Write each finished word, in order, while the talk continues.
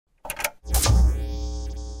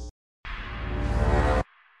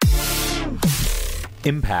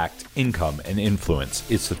Impact, income, and influence.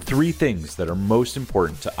 It's the three things that are most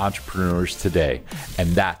important to entrepreneurs today, and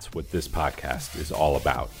that's what this podcast is all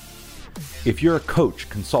about. If you're a coach,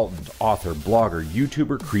 consultant, author, blogger,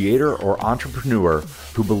 YouTuber, creator, or entrepreneur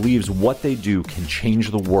who believes what they do can change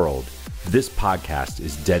the world, this podcast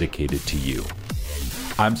is dedicated to you.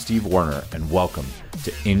 I'm Steve Warner, and welcome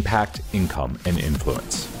to Impact, Income, and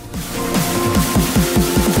Influence.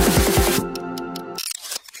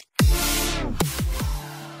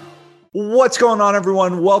 What's going on,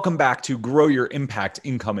 everyone? Welcome back to Grow Your Impact,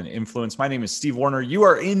 Income, and Influence. My name is Steve Warner. You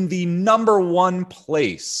are in the number one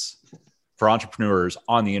place for entrepreneurs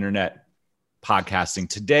on the internet podcasting.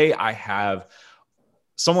 Today, I have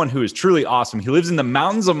someone who is truly awesome. He lives in the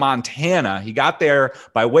mountains of Montana. He got there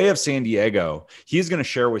by way of San Diego. He's going to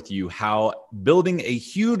share with you how building a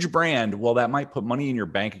huge brand, well, that might put money in your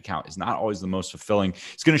bank account, is not always the most fulfilling.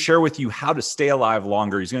 He's going to share with you how to stay alive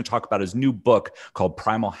longer. He's going to talk about his new book called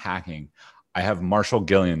Primal Hacking. I have Marshall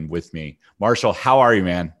Gillian with me. Marshall, how are you,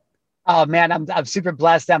 man? Oh man, I'm super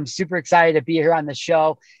blessed. I'm super excited to be here on the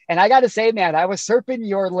show. And I got to say, man, I was surfing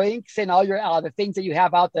your links and all your the things that you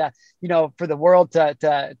have out there, for the world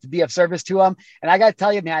to be of service to them. And I got to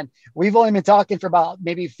tell you, man, we've only been talking for about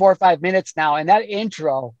maybe 4 or 5 minutes now, and that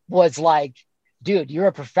intro was like, dude, you're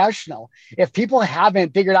a professional. If people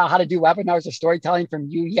haven't figured out how to do webinars or storytelling from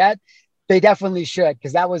you yet, they definitely should,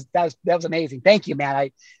 because that was amazing. Thank you, man.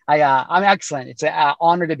 I'm excellent. It's an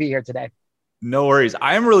honor to be here today. No worries.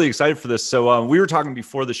 I am really excited for this. So we were talking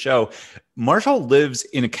before the show. Marshall lives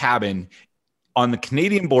in a cabin on the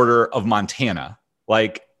Canadian border of Montana,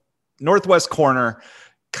 like northwest corner,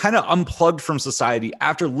 kind of unplugged from society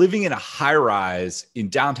after living in a high rise in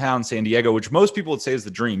downtown San Diego, which most people would say is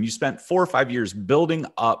the dream. You spent 4 or 5 years building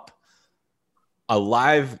up a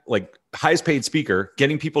live, like highest paid speaker,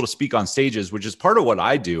 getting people to speak on stages, which is part of what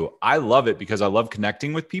I do. I love it because I love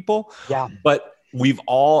connecting with people. Yeah. But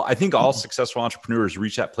I think all successful entrepreneurs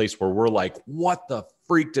reach that place where we're like, what the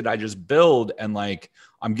freak did I just build? And like,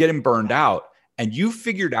 I'm getting burned out. And you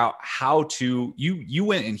figured out how to, you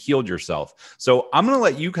went and healed yourself. So I'm going to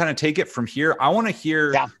let you kind of take it from here. I want to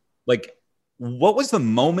hear like, what was the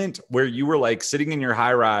moment where you were like sitting in your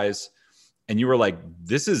high rise and you were like,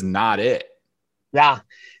 this is not it? Yeah,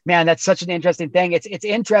 man, that's such an interesting thing. It's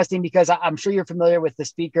interesting because I'm sure you're familiar with the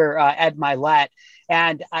speaker, Ed Mylett.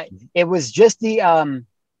 And it was just the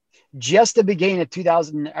beginning of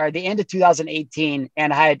 2000 or the end of 2018.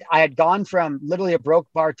 And I had gone from literally a broke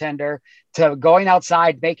bartender to going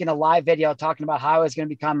outside, making a live video, talking about how I was going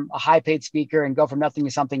to become a high paid speaker and go from nothing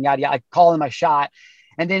to something, yada, yada. I call in my shot.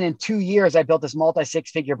 And then in 2 years, I built this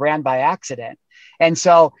multi-6-figure brand by accident. And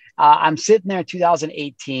so I'm sitting there in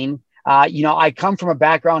 2018. I come from a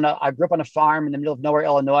background. I grew up on a farm in the middle of nowhere,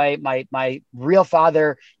 Illinois. My real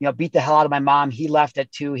father, beat the hell out of my mom. He left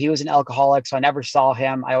at 2. He was an alcoholic, so I never saw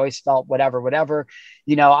him. I always felt whatever.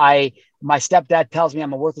 My stepdad tells me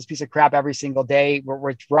I'm a worthless piece of crap every single day.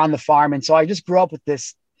 We're on the farm, and so I just grew up with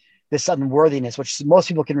this unworthiness, which most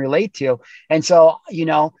people can relate to. And so,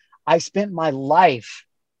 I spent my life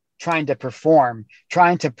trying to perform,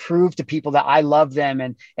 trying to prove to people that I love them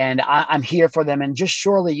and I'm here for them. And just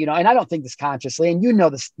surely, and I don't think this consciously, and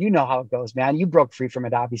this, how it goes, man. You broke free from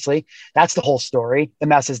it, obviously. That's the whole story. The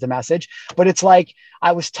mess is the message. But it's like,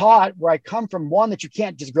 I was taught where I come from, one, that you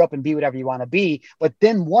can't just grow up and be whatever you want to be. But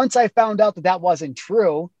then once I found out that wasn't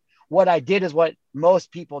true, what I did is what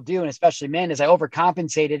most people do, and especially men, is I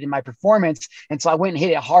overcompensated in my performance. And so I went and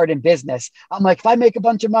hit it hard in business. I'm like, if I make a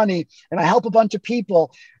bunch of money and I help a bunch of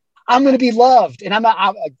people, I'm going to be loved. And I'm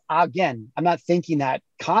not thinking that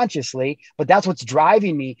consciously, but that's what's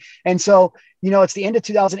driving me. And so, it's the end of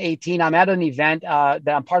 2018. I'm at an event that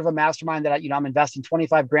I'm part of a mastermind that I'm investing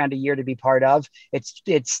 25 grand a year to be part of.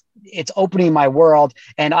 It's opening my world.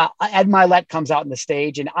 And Ed Mylett comes out on the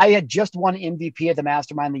stage, and I had just won MVP of the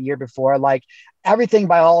mastermind the year before. Like, everything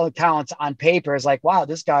by all accounts on paper is like, wow,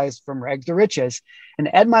 this guy's from rags to riches.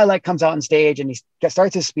 And Ed Mylett comes out on stage and he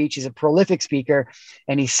starts his speech. He's a prolific speaker.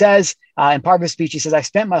 And he says, in part of his speech, he says, I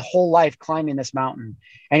spent my whole life climbing this mountain.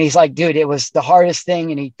 And he's like, dude, it was the hardest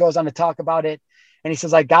thing. And he goes on to talk about it. And he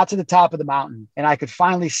says, I got to the top of the mountain and I could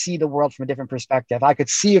finally see the world from a different perspective. I could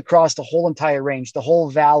see across the whole entire range, the whole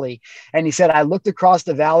valley. And he said, I looked across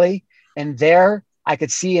the valley, and there I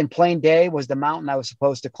could see in plain day was the mountain I was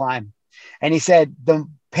supposed to climb. And he said, the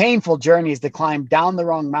painful journey is to climb down the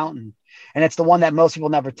wrong mountain. And it's the one that most people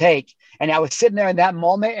never take. And I was sitting there in that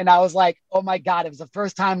moment and I was like, oh my God, it was the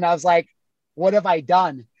first time. And I was like, what have I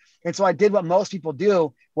done? And so I did what most people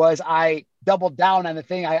do, was I doubled down on the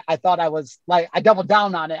thing I thought I was like, I doubled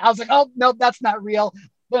down on it. I was like, oh, no, that's not real.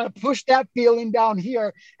 then I pushed that feeling down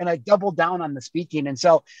here and I doubled down on the speaking. And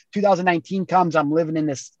so 2019 comes, I'm living in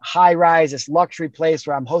this high rise, this luxury place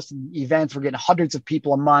where I'm hosting events. We're getting hundreds of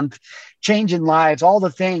people a month, changing lives, all the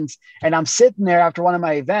things. And I'm sitting there after one of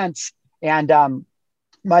my events, and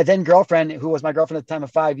my then girlfriend, who was my girlfriend at the time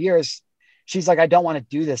of 5 years, she's like, I don't want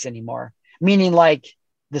to do this anymore. Meaning like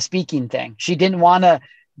the speaking thing. She didn't want to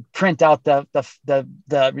print out the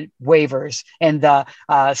waivers and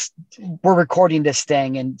we're recording this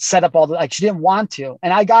thing and set up all the, like, she didn't want to.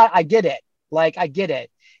 And I get it. Like, I get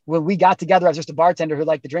it. When we got together, I was just a bartender who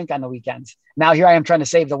liked to drink on the weekends. Now here I am trying to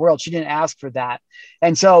save the world. She didn't ask for that.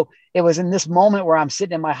 And so it was in this moment where I'm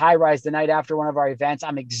sitting in my high rise the night after one of our events.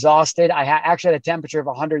 I'm exhausted. I actually had a temperature of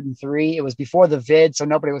 103. It was before the vid, so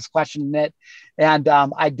nobody was questioning it. And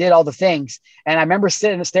I did all the things. And I remember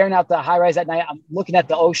sitting and staring out the high rise that night. I'm looking at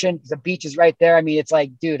the ocean. The beach is right there. I mean, it's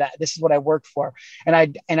like, dude, this is what I worked for. And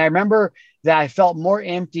I remember that I felt more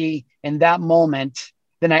empty in that moment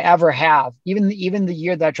than I ever have, even the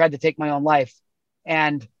year that I tried to take my own life.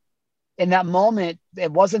 And in that moment,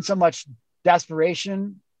 it wasn't so much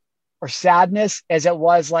desperation or sadness as it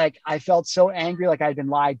was like, I felt so angry, like I'd been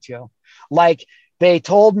lied to. Like they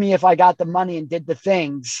told me if I got the money and did the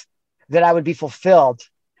things that I would be fulfilled.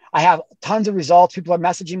 I have tons of results. People are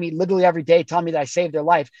messaging me literally every day, telling me that I saved their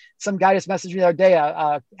life. Some guy just messaged me the other day,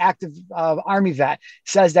 a active Army vet,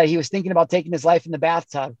 says that he was thinking about taking his life in the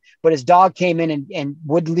bathtub, but his dog came in and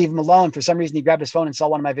wouldn't leave him alone. For some reason, he grabbed his phone and saw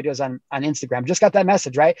one of my videos on Instagram. Just got that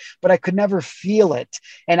message, right? But I could never feel it.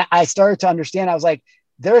 And I started to understand. I was like,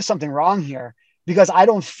 there's something wrong here because I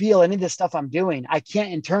don't feel any of this stuff I'm doing. I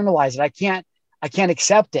can't internalize it. I can't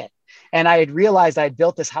accept it. And I had realized I had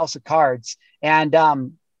built this house of cards, and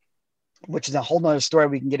which is a whole nother story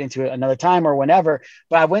we can get into another time or whenever.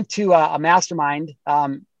 But I went to a mastermind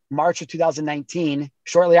March of 2019,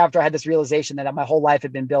 shortly after I had this realization that my whole life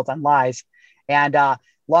had been built on lies. And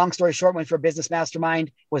long story short, went for a business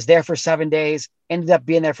mastermind, was there for 7 days, ended up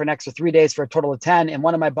being there for an extra 3 days for a total of 10. And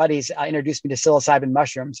one of my buddies introduced me to psilocybin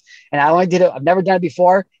mushrooms. And I only did it. I've never done it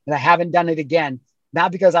before, and I haven't done it again.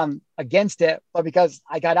 Not because I'm against it, but because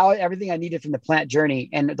I got out everything I needed from the plant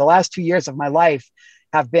journey. And the last 2 years of my life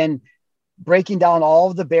have been breaking down all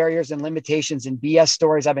of the barriers and limitations and BS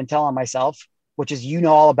stories I've been telling myself, which is,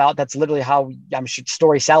 all about. That's literally how I'm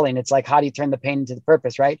story selling. It's like, how do you turn the pain into the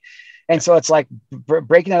purpose, right? And so it's like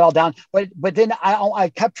breaking it all down. But then I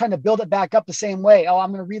kept trying to build it back up the same way. Oh,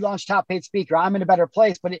 I'm going to relaunch Top Paid Speaker. I'm in a better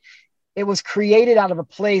place. But it was created out of a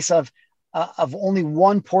place of only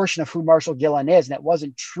one portion of who Marshall Gillen is. And it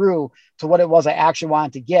wasn't true to what it was I actually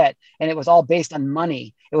wanted to get. And it was all based on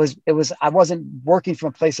money. I wasn't working from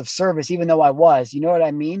a place of service, even though I was, you know what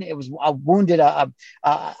I mean? It was, I wounded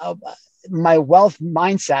my wealth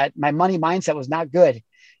mindset, my money mindset was not good.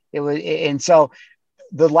 And so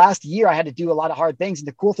the last year I had to do a lot of hard things. And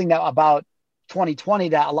the cool thing about 2020,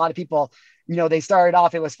 that a lot of people, they started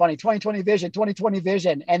off, it was funny, 2020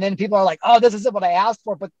 vision. And then people are like, oh, this isn't what I asked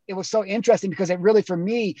for. But it was so interesting because it really, for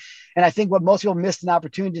me, and I think what most people missed an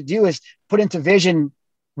opportunity to do is put into vision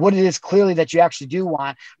what it is clearly that you actually do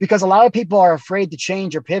want. Because a lot of people are afraid to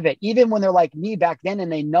change or pivot, even when they're like me back then, and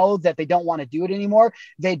they know that they don't want to do it anymore.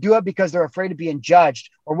 They do it because they're afraid of being judged,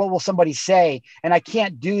 or what will somebody say? And I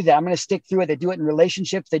can't do that. I'm going to stick through it. They do it in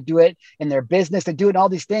relationships. They do it in their business. They do it in all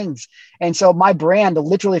these things. And so my brand,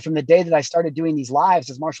 literally from the day that I started doing these lives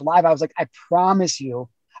as Marshall Live, I was like, I promise you,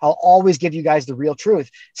 I'll always give you guys the real truth.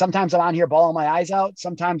 Sometimes I'm on here bawling my eyes out.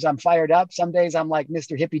 Sometimes I'm fired up. Some days I'm like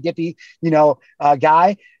Mr. Hippy Dippy,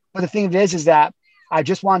 guy. But the thing is that I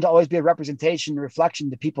just wanted to always be a representation and reflection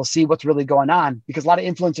to people see what's really going on, because a lot of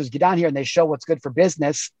influencers get on here and they show what's good for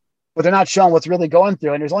business, but they're not showing what's really going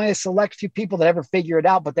through. And there's only a select few people that ever figure it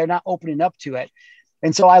out, but they're not opening up to it.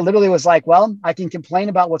 And so I literally was like, well, I can complain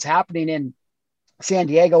about what's happening in San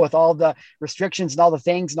Diego with all the restrictions and all the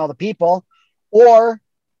things and all the people, or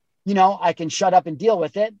I can shut up and deal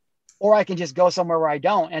with it, or I can just go somewhere where I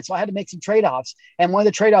don't. And so I had to make some trade-offs. And one of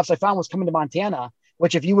the trade-offs I found was coming to Montana,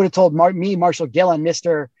 which if you would have told me, Marshall Gillen,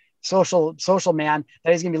 Mr. Social man,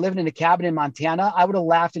 that he's going to be living in a cabin in Montana, I would have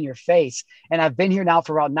laughed in your face. And I've been here now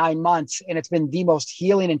for about 9 months, and it's been the most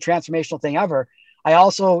healing and transformational thing ever.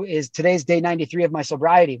 Today's day 93 of my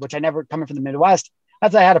sobriety, which I never, coming from the Midwest,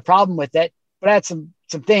 not that I had a problem with it, but I had some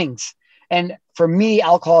things. And for me,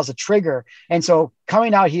 alcohol is a trigger. And so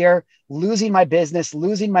coming out here, losing my business,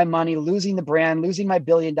 losing my money, losing the brand, losing my $1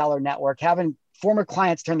 billion network, having former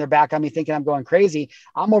clients turn their back on me thinking I'm going crazy.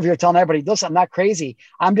 I'm over here telling everybody, listen, I'm not crazy.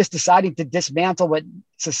 I'm just deciding to dismantle what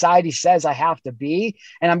society says I have to be.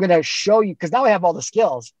 And I'm going to show you, because now I have all the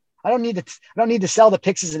skills. I don't need to sell the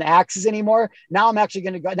picks and axes anymore. Now I'm actually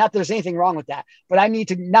going to go, not that there's anything wrong with that, but I need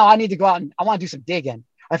to go out and I want to do some digging.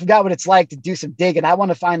 I forgot what it's like to do some digging. I want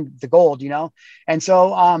to find the gold, And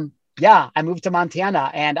so, I moved to Montana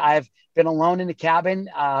and I've been alone in the cabin,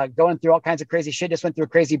 going through all kinds of crazy shit. Just went through a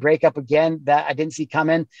crazy breakup again that I didn't see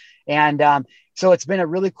coming. And so it's been a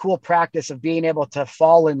really cool practice of being able to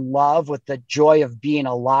fall in love with the joy of being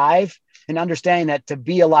alive and understanding that to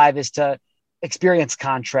be alive is to experience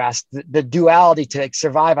contrast, the duality. To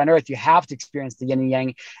survive on earth, you have to experience the yin and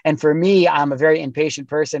yang. And for me, I'm a very impatient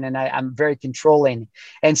person and I'm very controlling.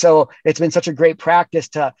 And so it's been such a great practice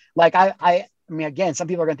to I mean, again, some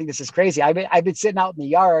people are going to think this is crazy. I've been sitting out in the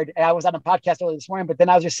yard, and I was on a podcast earlier this morning, but then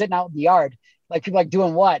I was just sitting out in the yard, like people like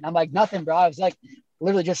doing what? And I'm like, nothing, bro. I was like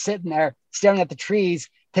literally just sitting there staring at the trees,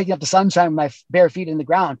 taking up the sunshine with my bare feet in the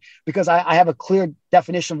ground, because I have a clear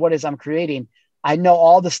definition of what it is I'm creating. I know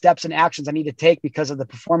all the steps and actions I need to take because of the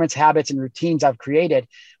performance habits and routines I've created,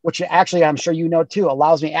 which actually, I'm sure too,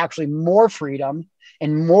 allows me actually more freedom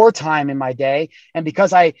and more time in my day. And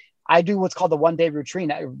because I do what's called the one day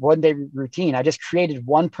routine. I just created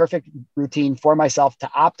one perfect routine for myself to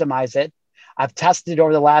optimize it. I've tested it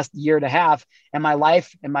over the last year and a half, and my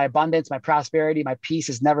life and my abundance, my prosperity, my peace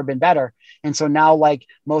has never been better. And so now, like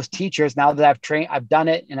most teachers, now that I've done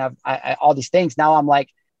it and I've all these things, now I'm like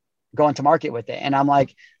going to market with it. And I'm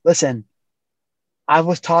like, listen, I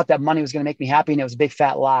was taught that money was going to make me happy, and it was a big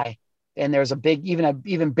fat lie. And there's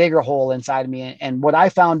even bigger hole inside of me. And what I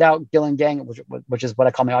found out, Gillen Gang, which is what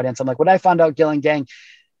I call my audience, I'm like, what I found out, Gillen Gang,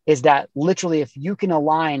 is that literally if you can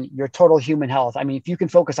align your total human health, I mean, if you can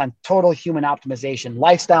focus on total human optimization,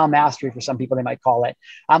 lifestyle mastery, for some people, they might call it,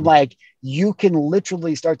 I'm like, you can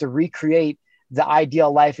literally start to recreate the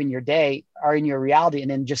ideal life in your day or in your reality,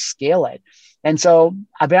 and then just scale it. And so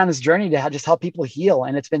I've been on this journey to just help people heal.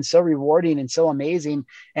 And it's been so rewarding and so amazing.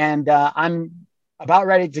 And I'm about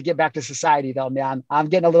ready to get back to society though, man. I'm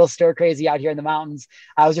getting a little stir crazy out here in the mountains.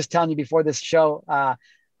 I was just telling you before this show, I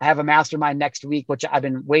have a mastermind next week, which I've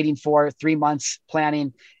been waiting for 3 months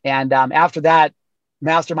planning. And after that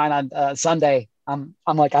mastermind on Sunday, I'm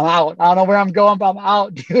like, I'm out. I don't know where I'm going, but I'm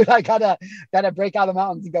out, dude. I gotta break out of the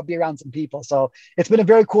mountains and go be around some people. So it's been a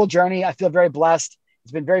very cool journey. I feel very blessed.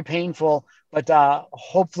 It's been very painful, but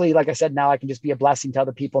hopefully, like I said, now I can just be a blessing to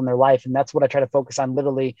other people in their life. And that's what I try to focus on,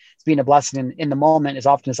 literally, is being a blessing in the moment as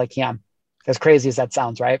often as I can. As crazy as that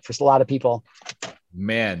sounds, right? For a lot of people.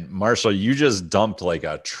 Man, Marshall, you just dumped like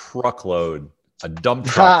a dump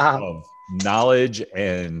truck of knowledge.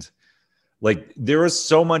 And like, there was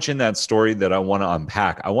so much in that story that I want to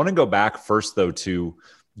unpack. I want to go back first though, to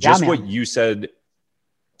just what you said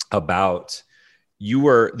about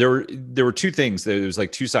there were two things. There was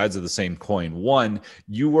like two sides of the same coin. One,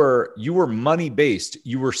 you were money based.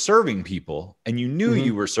 You were serving people, and you knew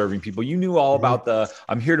you were serving people. You knew all about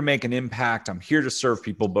I'm here to make an impact. I'm here to serve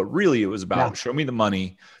people. But really, it was about show me the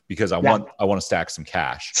money, because I want to stack some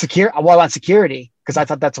cash. I want security, because I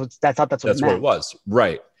thought that's what it was.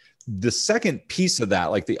 Right. The second piece of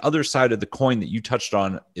that, like the other side of the coin that you touched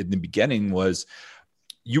on in the beginning, was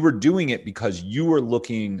you were doing it because you were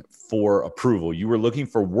looking for approval. You were looking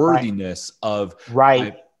for worthiness of,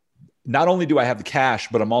 not only do I have the cash,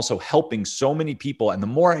 but I'm also helping so many people. And the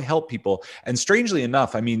more I help people, and strangely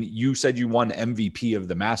enough, I mean, you said you won MVP of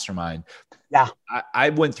the mastermind. Yeah.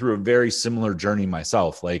 I went through a very similar journey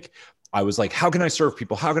myself. Like, I was like, how can I serve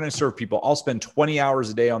people? How can I serve people? I'll spend 20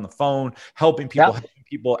 hours a day on the phone, helping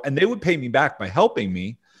people, and they would pay me back by helping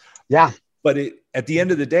me. Yeah. But at the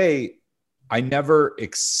end of the day, I never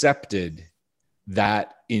accepted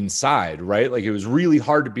that inside, right? Like, it was really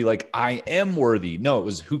hard to be like, I am worthy. No, it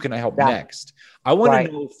was, who can I help next? I want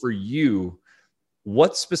to know for you,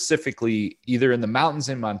 what specifically, either in the mountains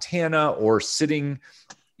in Montana or sitting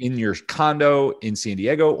in your condo in San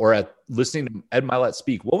Diego or listening to Ed Mylett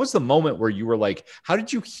speak, what was the moment where you were like, how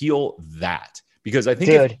did you heal that? Because I think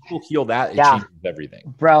if people heal that, it changes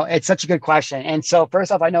everything. Bro, it's such a good question. And so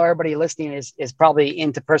first off, I know everybody listening is probably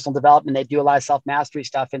into personal development. They do a lot of self-mastery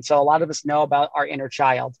stuff. And so a lot of us know about our inner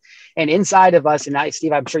child. And inside of us, and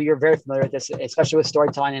Steve, I'm sure you're very familiar with this, especially with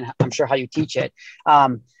storytelling, and I'm sure how you teach it.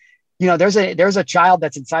 There's a child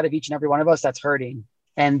that's inside of each and every one of us that's hurting.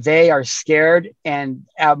 And they are scared, and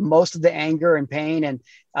most of the anger and pain and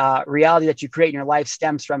reality that you create in your life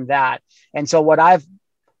stems from that. And so what I've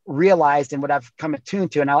realized and what I've come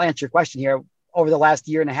attuned to, and I'll answer your question here, over the last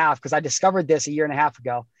year and a half, because I discovered this a year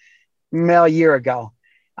ago.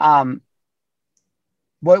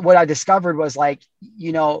 What I discovered was, like,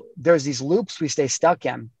 there's these loops we stay stuck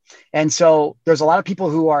in. And so there's a lot of people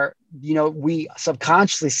who are, we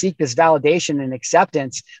subconsciously seek this validation and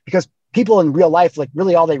acceptance because people in real life, like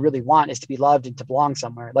really all they really want is to be loved and to belong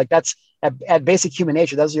somewhere. Like that's at basic human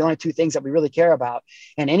nature. Those are the only two things that we really care about.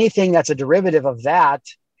 And anything that's a derivative of that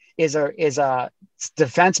is a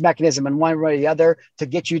defense mechanism in one way or the other to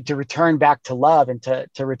get you to return back to love and to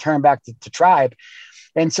return back to tribe.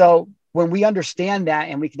 And so when we understand that,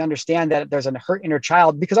 and we can understand that there's a hurt inner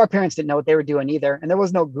child, because our parents didn't know what they were doing either. And there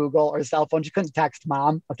was no Google or cell phones. You couldn't text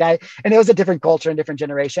mom. Okay. And it was a different culture and different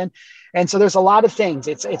generation. And so there's a lot of things.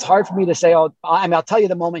 It's hard for me to say, oh, I mean, I'll tell you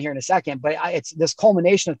the moment here in a second, but it's this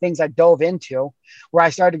culmination of things I dove into where I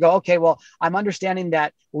started to go, okay, well, I'm understanding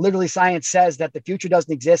that literally science says that the future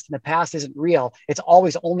doesn't exist and the past isn't real. It's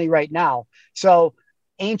always only right now. So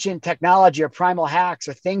ancient technology or primal hacks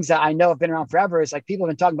or things that I know have been around forever is like people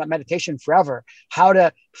have been talking about meditation forever, how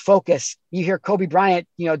to focus. You hear Kobe Bryant,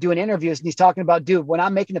 doing interviews and he's talking about, dude, when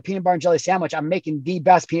I'm making the peanut butter and jelly sandwich, I'm making the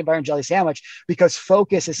best peanut butter and jelly sandwich because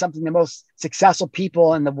focus is something the most successful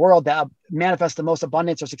people in the world that manifest the most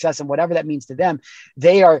abundance or success and whatever that means to them.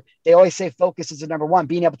 They always say focus is the number one,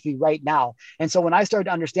 being able to be right now. And so when I started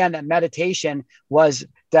to understand that meditation was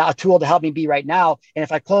a tool to help me be right now. And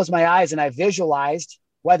if I closed my eyes and I visualized,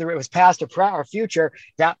 whether it was past or future,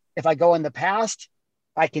 that if I go in the past,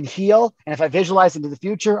 I can heal. And if I visualize into the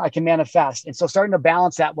future, I can manifest. And so starting to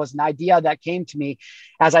balance that was an idea that came to me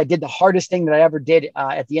as I did the hardest thing that I ever did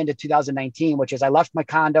at the end of 2019, which is I left my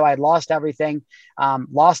condo. I had lost everything,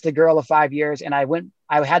 lost the girl of 5 years. And I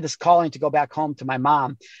had this calling to go back home to my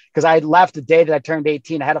mom because I had left the day that I turned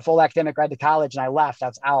 18. I had a full academic ride to college and I left. I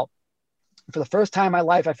was out. For the first time in my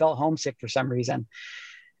life, I felt homesick for some reason.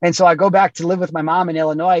 And so I go back to live with my mom in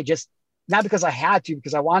Illinois, just not because I had to,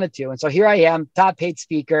 because I wanted to. And so here I am, top paid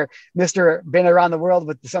speaker, been around the world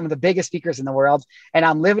with some of the biggest speakers in the world. And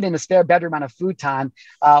I'm living in a spare bedroom on a futon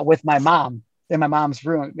with my mom in my mom's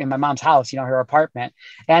room, in my mom's house, her apartment.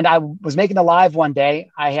 And I was making a live one day.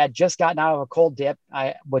 I had just gotten out of a cold dip,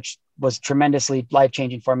 which was tremendously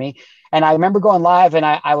life-changing for me. And I remember going live and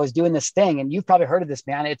I was doing this thing, and you've probably heard of this,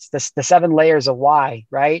 man. It's the 7 layers of why,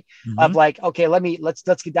 right? Mm-hmm. Of like, okay, let's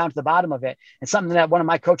get down to the bottom of it. And something that one of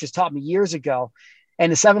my coaches taught me years ago.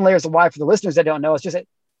 And the 7 layers of why, for the listeners that don't know, is just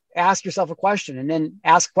ask yourself a question and then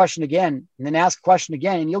ask a question again and then ask a question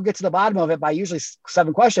again. And you'll get to the bottom of it by usually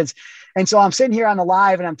 7 questions. And so I'm sitting here on the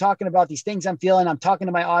live and I'm talking about these things I'm feeling. I'm talking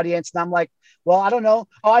to my audience and I'm like, well, I don't know.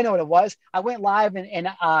 Oh, I know what it was. I went live and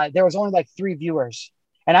there was only like 3 viewers.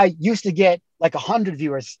 And I used to get like 100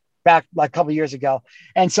 viewers back like a couple of years ago.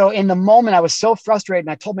 And so in the moment, I was so frustrated.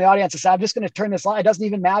 And I told my audience, I said, I'm just going to turn this live. It doesn't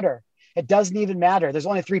even matter. It doesn't even matter. There's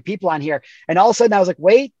only 3 people on here. And all of a sudden I was like,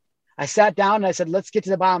 wait. I sat down and I said, let's get to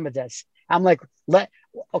the bottom of this. I'm like,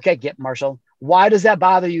 okay, Marshall, why does that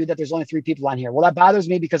bother you that there's only 3 people on here? Well, that bothers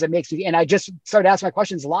me because it makes me, and I just started asking my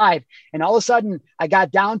questions live. And all of a sudden I got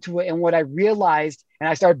down to it. And what I realized, and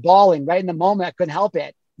I started bawling right in the moment, I couldn't help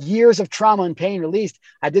it. Years of trauma and pain released.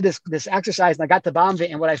 I did this exercise and I got to the bottom of it.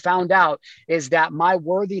 And what I found out is that my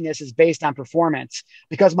worthiness is based on performance.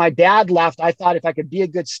 Because my dad left, I thought if I could be a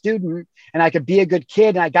good student and I could be a good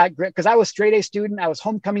kid, and I got grit because I was straight A student. I was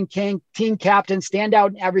homecoming king, team captain,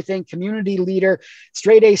 standout in everything, community leader,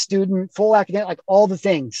 straight A student, full academic, like all the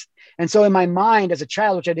things. And so in my mind as a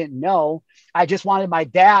child, which I didn't know, I just wanted my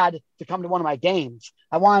dad to come to one of my games.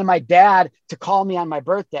 I wanted my dad to call me on my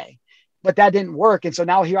birthday. But that didn't work. And so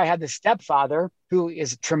now here I had this stepfather who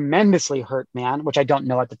is tremendously hurt, man, which I don't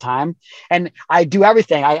know at the time. And I do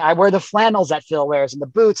everything. I wear the flannels that Phil wears and the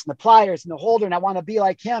boots and the pliers and the holder. And I want to be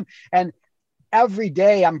like him. And every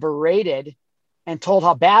day I'm berated and told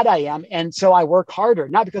how bad I am. And so I work harder,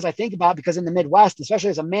 not because I think about it, because in the Midwest,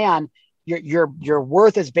 especially as a man, your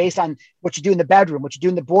worth is based on what you do in the bedroom, what you do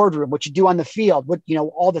in the boardroom, what you do on the field,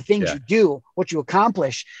 all the things you do, what you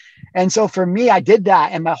accomplish. And so for me, I did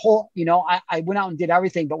that. And my whole, I went out and did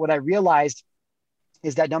everything. But what I realized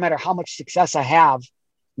is that no matter how much success I have,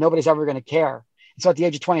 nobody's ever going to care. And so at the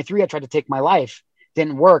age of 23, I tried to take my life.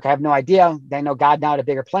 Didn't work. I have no idea. I know God now had a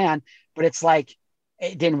bigger plan, but it's like,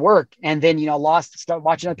 it didn't work. And then, start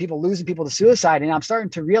watching other people losing people to suicide. And I'm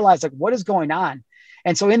starting to realize like, what is going on?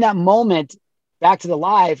 And so in that moment, back to the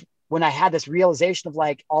live, when I had this realization of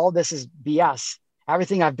like, all this is BS,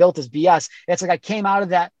 everything I've built is BS. It's like I came out of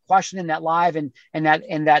that question in that live and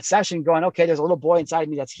that session going, okay, there's a little boy inside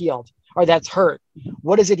me that's healed or that's hurt.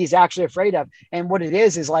 What is it he's actually afraid of? And what it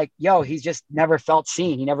is like, he's just never felt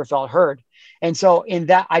seen. He never felt heard. And so in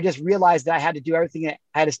that, I just realized that I had to do everything.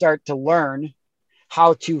 I had to start to learn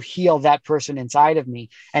how to heal that person inside of me.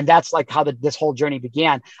 And that's like how this whole journey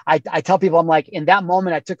began. I tell people, I'm like, in that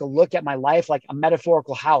moment, I took a look at my life like a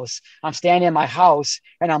metaphorical house. I'm standing in my house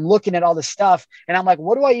and I'm looking at all this stuff. And I'm like,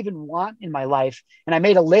 what do I even want in my life? And I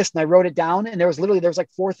made a list and I wrote it down. And there was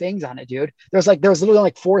like 4 things on it, dude. There was literally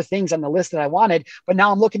like 4 things on the list that I wanted. But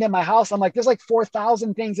now I'm looking at my house. I'm like, there's like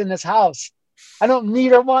 4,000 things in this house. I don't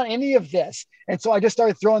need or want any of this. And so I just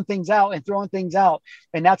started throwing things out.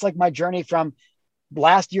 And that's like my journey from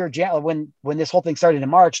last year, when this whole thing started in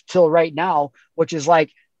March till right now, which is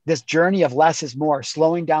like this journey of less is more,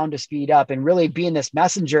 slowing down to speed up, and really being this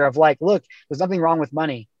messenger of like, look, there's nothing wrong with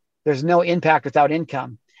money. There's no impact without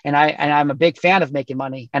income. And I'm a big fan of making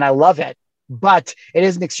money and I love it, but it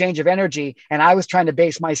is an exchange of energy. And I was trying to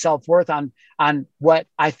base my self-worth on what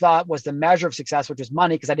I thought was the measure of success, which was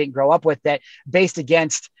money, because I didn't grow up with it, based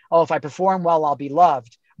against, oh, if I perform well, I'll be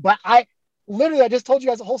loved. But I just told you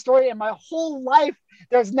guys the whole story. In my whole life,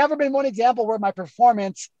 there's never been one example where my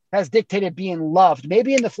performance has dictated being loved.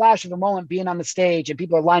 Maybe in the flash of a moment, being on the stage and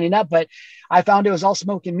people are lining up, but I found it was all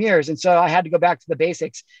smoke and mirrors. And so I had to go back to the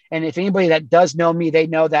basics. And if anybody that does know me, they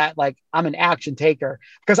know that like I'm an action taker,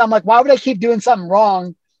 because I'm like, why would I keep doing something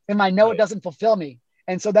wrong and I know it doesn't fulfill me?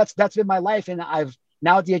 And so that's been my life. And I've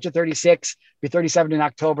now at the age of 36, be 37 in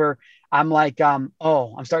October, I'm like, I'm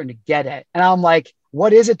starting to get it. And I'm like,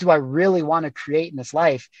 what is it do I really want to create in this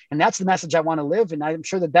life? And that's the message I want to live. And I'm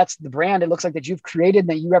sure that that's the brand it looks like that you've created and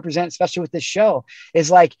that you represent, especially with this show, is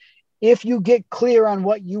like, if you get clear on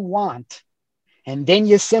what you want, and then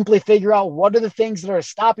you simply figure out what are the things that are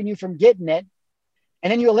stopping you from getting it,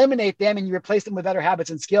 and then you eliminate them and you replace them with better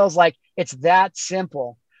habits and skills. Like, it's that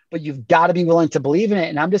simple, but you've got to be willing to believe in it.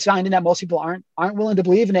 And I'm just finding that most people aren't willing to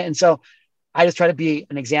believe in it. And so I just try to be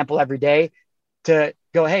an example every day to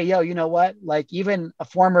go, hey, yo, you know what? Like, even a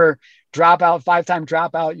former dropout, 5-time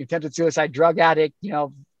dropout, attempted suicide, drug addict,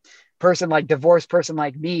 person, like divorced person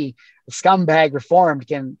like me, scumbag, reformed,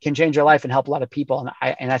 can change your life and help a lot of people.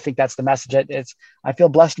 And I think that's the message. I feel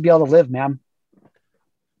blessed to be able to live, man.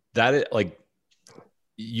 That is like,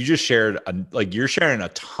 you just shared, you're sharing a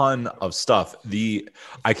ton of stuff.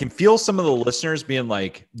 I can feel some of the listeners being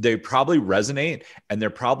like, they probably resonate and they're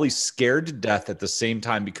probably scared to death at the same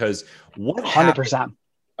time, because 100%.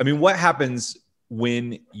 What happens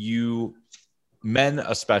when men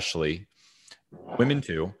especially, women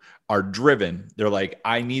too, are driven? They're like,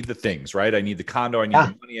 I need the things, right? I need the condo, I need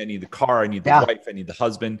the money, I need the car, I need the wife, I need the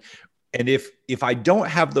husband. And if I don't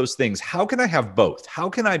have those things, how can I have both? How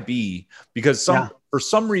can I be? Because for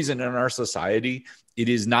some reason in our society, it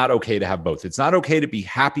is not okay to have both. It's not okay to be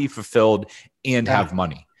happy, fulfilled, and have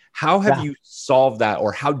money. How have you solved that,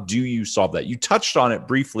 or how do you solve that? You touched on it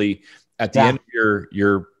briefly at the end of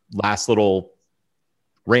your last little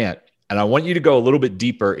rant. And I want you to go a little bit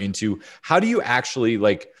deeper into how do you actually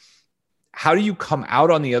how do you come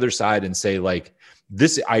out on the other side and say like,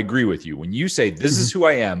 this, I agree with you. When you say, this is who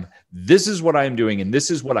I am, this is what I am doing, and this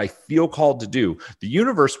is what I feel called to do, the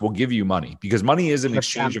universe will give you money, because money is an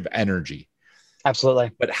exchange of energy.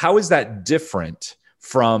 Absolutely. But how is that different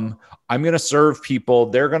from, I'm going to serve people,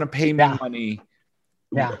 they're going to pay me money?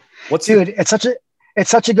 Yeah. It's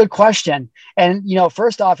such a good question. And,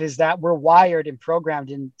 first off is that we're wired and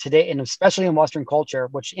programmed in today, and especially in Western culture,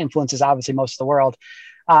 which influences obviously most of the world.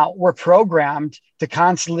 We're programmed to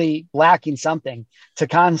constantly lacking something, to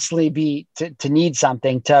constantly to need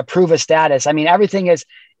something, to prove a status. I mean, everything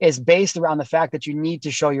is based around the fact that you need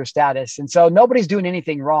to show your status. And so nobody's doing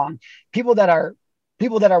anything wrong. People that are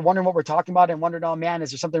wondering what we're talking about and wondering, oh man,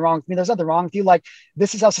 is there something wrong with me? There's nothing wrong with you. Like,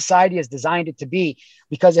 this is how society has designed it to be,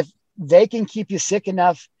 because if they can keep you sick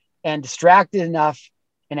enough and distracted enough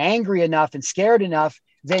and angry enough and scared enough,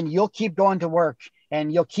 then you'll keep going to work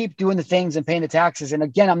and you'll keep doing the things and paying the taxes. And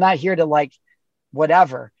again, I'm not here to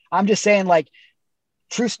whatever. I'm just saying,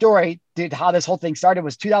 true story, dude, how this whole thing started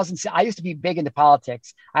was 2006. I used to be big into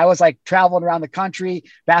politics. I was traveling around the country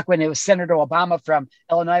back when it was Senator Obama from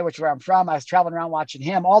Illinois, which is where I'm from. I was traveling around watching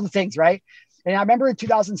him, all the things, right? And I remember in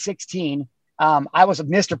 2016, I was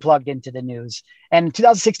Mr. Plugged into the news. And in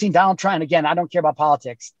 2016, Donald Trump, and again, I don't care about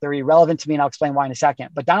politics. They're irrelevant to me, and I'll explain why in a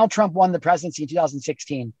second. But Donald Trump won the presidency in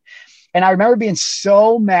 2016. And I remember being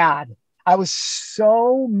so mad. I was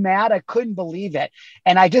so mad. I couldn't believe it.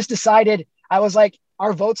 And I just decided, I was like,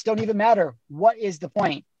 our votes don't even matter. What is the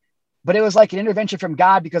point? But it was like an intervention from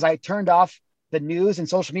God, because I turned off the news and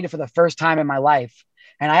social media for the first time in my life.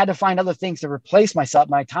 And I had to find other things to replace my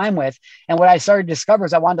time with. And what I started to discover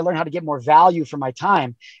is I wanted to learn how to get more value for my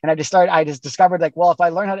time. And I just discovered if I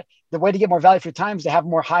learn the way to get more value for time is to have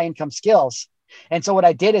more high income skills. And so what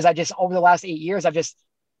I did is over the last 8 years,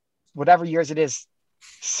 whatever years it is,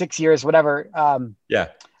 6 years, whatever. Yeah.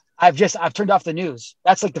 I've turned off the news.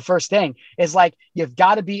 That's like the first thing is like, you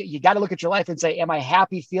got to look at your life and say, am I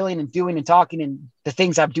happy feeling and doing and talking and the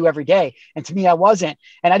things I do every day? And to me, I wasn't.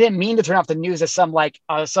 And I didn't mean to turn off the news as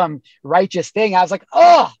some righteous thing. I was like,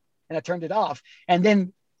 oh, and I turned it off. And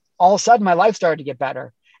then all of a sudden my life started to get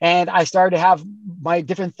better. And I started to have my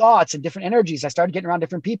different thoughts and different energies. I started getting around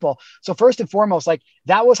different people. So first and foremost, like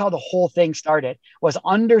that was how the whole thing started, was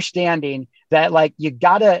understanding that like, you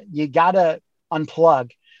gotta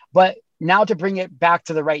unplug. But now to bring it back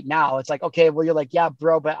to the right now, it's like, okay, well, you're like, yeah,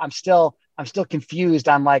 bro, but I'm still confused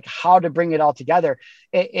on like how to bring it all together.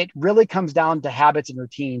 It really comes down to habits and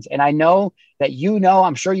routines. And I know that,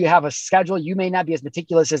 I'm sure you have a schedule. You may not be as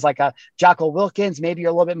meticulous as like a Jocko Wilkins. Maybe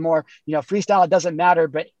you're a little bit more, freestyle. It doesn't matter,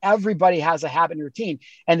 but everybody has a habit and routine.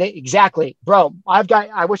 And exactly, bro,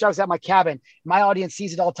 I wish I was at my cabin. My audience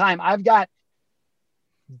sees it all the time. I've got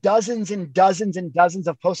dozens and dozens and dozens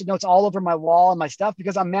of Post-it notes all over my wall and my stuff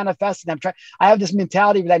because I'm manifesting. I have this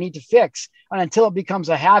mentality that I need to fix, and until it becomes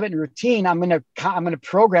a habit and routine, I'm going to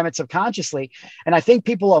program it subconsciously. And I think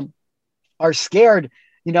people are scared,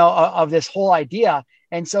 of this whole idea.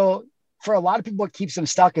 And so for a lot of people, what keeps them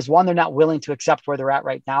stuck is, one, they're not willing to accept where they're at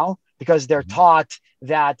right now because they're taught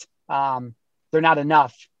that they're not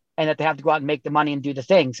enough and that they have to go out and make the money and do the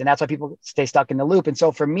things. And that's why people stay stuck in the loop. And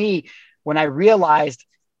so for me, when I realized,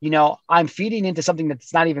 I'm feeding into something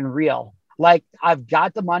that's not even real. Like, I've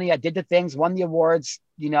got the money, I did the things, won the awards,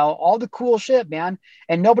 all the cool shit, man.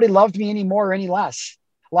 And nobody loved me any more or any less.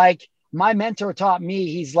 Like, my mentor taught me,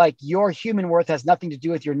 he's like, your human worth has nothing to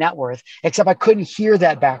do with your net worth, except I couldn't hear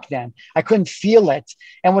that back then. I couldn't feel it.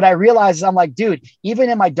 And what I realized is, I'm like, dude, even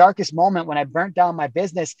in my darkest moment, when I burnt down my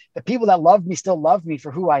business, the people that loved me still loved me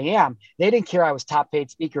for who I am. They didn't care I was top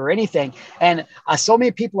paid speaker or anything. And so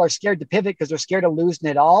many people are scared to pivot because they're scared of losing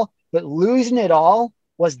it all. But losing it all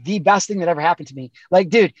was the best thing that ever happened to me. Like,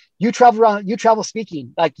 dude, you travel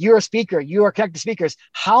speaking, like you're a speaker, you are connected to speakers.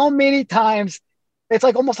 How many times? It's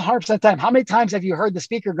like almost 100% of the time. How many times have you heard the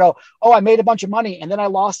speaker go, oh, I made a bunch of money and then I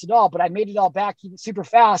lost it all, but I made it all back super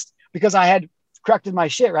fast because I had corrected my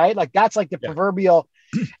shit, right? Like, that's like the proverbial.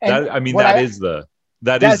 And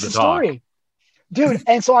that's the story, dude.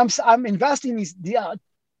 And so I'm investing these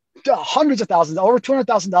hundreds of thousands, over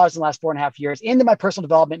 $200,000 in the last 4.5 years into my personal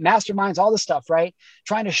development, masterminds, all this stuff, right?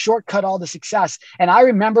 Trying to shortcut all the success. And I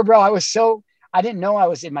remember, bro, I didn't know I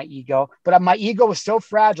was in my ego, but my ego was so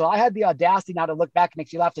fragile. I had the audacity now to look back,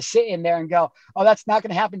 makes you laugh, to sit in there and go, oh, that's not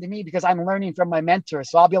going to happen to me because I'm learning from my mentor.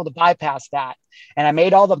 So I'll be able to bypass that. And I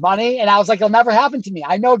made all the money and I was like, it'll never happen to me.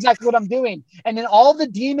 I know exactly what I'm doing. And then all the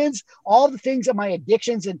demons, all the things that my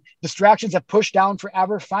addictions and distractions have pushed down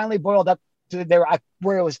forever finally boiled up to there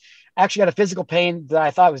where it was actually got a physical pain that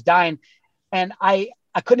I thought I was dying. And I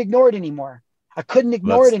couldn't ignore it anymore. I couldn't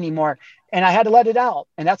ignore it anymore. And I had to let it out.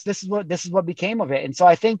 And this is what became of it. And so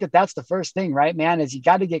I think that that's the first thing, right, man, is you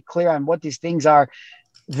got to get clear on what these things are,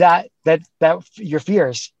 that your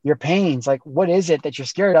fears, your pains, like what is it that you're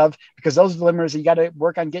scared of? Because those are the limiters that you got to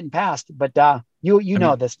work on getting past. But you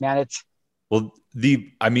know this, man. It's what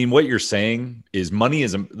you're saying is money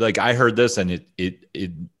is like, I heard this and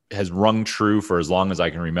it has rung true for as long as I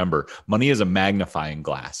can remember. Money is a magnifying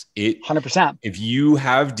glass. 100%. If you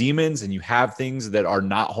have demons and you have things that are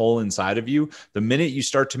not whole inside of you, the minute you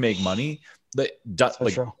start to make money,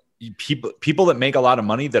 people that make a lot of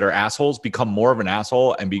money that are assholes become more of an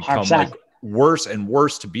asshole and become 100%. Like worse and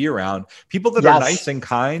worse to be around. People that are nice and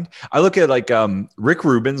kind. I look at like Rick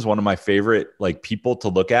Rubin's one of my favorite like people to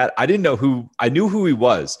look at. I knew who he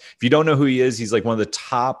was. If you don't know who he is, he's like one of the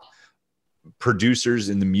top producers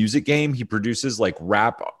in the music game. He produces like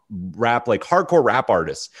rap, like hardcore rap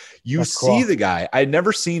artists. That's see cool. The guy, I had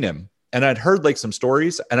never seen him and I'd heard like some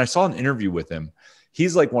stories and I saw an interview with him.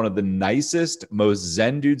 He's like one of the nicest, most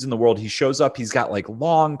zen dudes in the world. He shows up, he's got like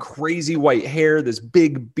long, crazy white hair, this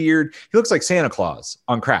big beard. He looks like Santa Claus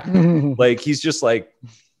on crack. Like he's just like,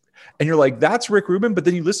 and you're like, that's Rick Rubin. But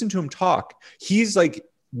then you listen to him talk. He's like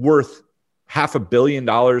worth $500 million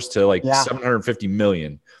to like 750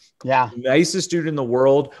 million. Yeah. Nicest dude in the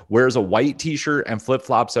world, wears a white t-shirt and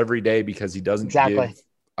flip-flops every day because he doesn't give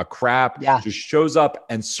a crap. Yeah. Just shows up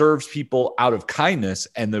and serves people out of kindness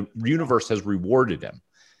and the universe has rewarded him.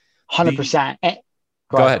 100%.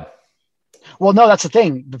 Go ahead. Well, no, that's the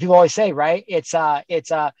thing. People always say, right? Is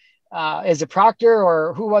it Proctor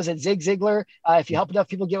or who was it? Zig Ziglar. If you help enough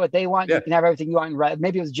people get what they want, you can have everything you want. Right?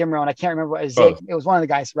 Maybe it was Jim Rohn. I can't remember what it was. Zig. It was one of the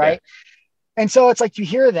guys, right? Yeah. And so it's like, you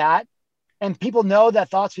hear that, and people know that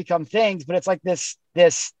thoughts become things, but it's like this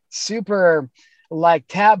super like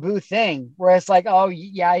taboo thing where it's like, oh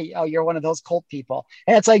yeah, you're one of those cult people.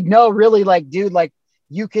 And it's like, no, really, like, dude, like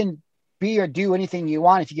you can be or do anything you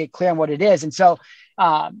want if you get clear on what it is. And so,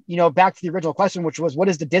 back to the original question, which was, what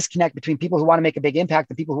is the disconnect between people who want to make a big impact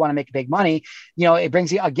and people who want to make a big money? It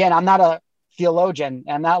brings you, again, I'm not a theologian.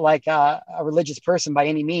 I'm not like a religious person by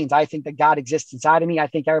any means. I think that God exists inside of me. I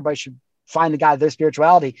think everybody should find the God of their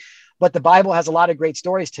spirituality. But the Bible has a lot of great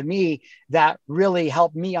stories to me that really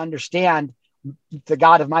help me understand the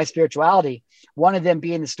God of my spirituality. One of them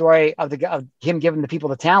being the story of him giving the people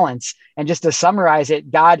the talents. And just to summarize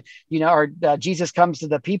it, God, Jesus comes to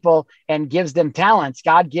the people and gives them talents.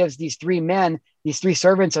 God gives these three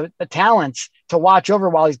servants of talents to watch over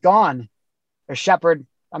while he's gone. A shepherd.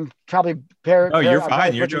 I'm probably you're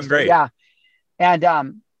fine. You're doing great. Yeah. And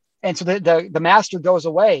so the master goes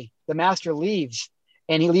away. The master leaves.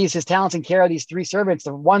 And he leaves his talents in care of these three servants.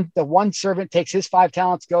 The one servant takes his 5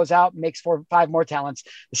 talents, goes out, makes 5 more talents.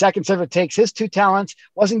 The second servant takes his 2 talents,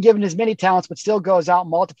 wasn't given as many talents, but still goes out,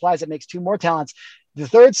 multiplies it, makes 2 more talents. The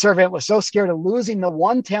third servant was so scared of losing the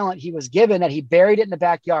 1 talent he was given that he buried it in the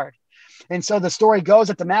backyard. And so the story goes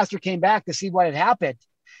that the master came back to see what had happened.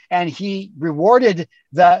 And he rewarded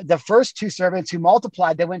the first 2 servants who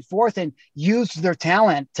multiplied. They went forth and used their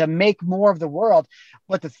talent to make more of the world.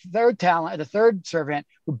 But the third servant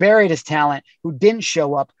who buried his talent, who didn't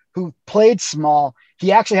show up, who played small,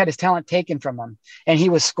 he actually had his talent taken from him and he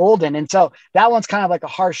was scolded. And so that one's kind of like a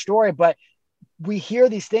harsh story, but we hear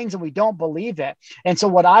these things and we don't believe it. And so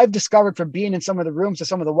what I've discovered from being in some of the rooms of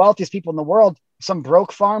some of the wealthiest people in the world, some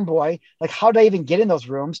broke farm boy, like how did I even get in those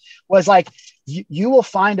rooms, was like, you will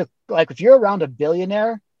find if you're around a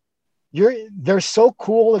billionaire, they're so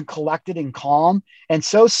cool and collected and calm and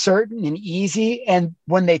so certain and easy. And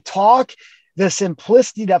when they talk, the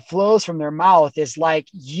simplicity that flows from their mouth is like,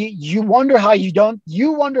 you wonder how you don't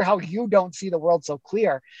see the world so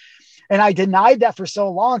clear. And I denied that for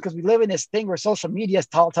so long because we live in this thing where social media is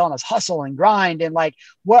telling us hustle and grind and like,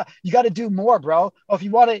 what you got to do more, bro. Oh, if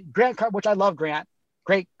you want to, Grant, which I love Grant,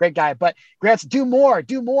 great guy, but Grant's do more.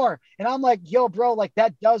 And I'm like, yo, bro, like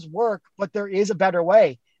that does work, but there is a better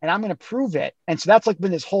way. And I'm going to prove it. And so that's like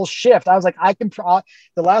been this whole shift. I was like, the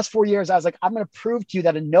last 4 years, I was like, I'm going to prove to you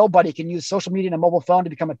that nobody can use social media and a mobile phone to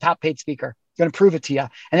become a top paid speaker. I'm going to prove it to you.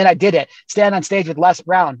 And then I did it. Stand on stage with Les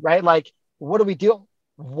Brown, right? Like, what do we do?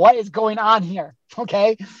 What is going on here?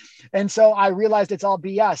 Okay. And so I realized it's all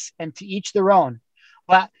BS and to each their own.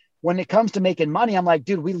 But when it comes to making money, I'm like,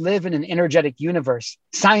 dude, we live in an energetic universe.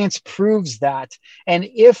 Science proves that. And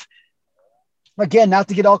again, not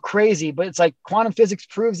to get all crazy, but it's like quantum physics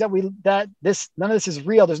proves that none of this is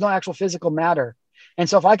real. There's no actual physical matter. And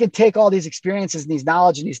so if I can take all these experiences and these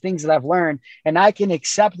knowledge and these things that I've learned, and I can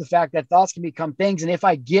accept the fact that thoughts can become things. And if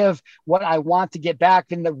I give what I want to get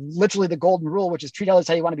back in literally the golden rule, which is treat others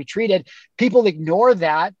how you want to be treated, people ignore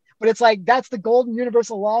that. But it's like, that's the golden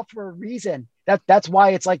universal law for a reason. That's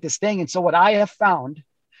why it's like this thing. And so what I have found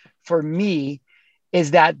for me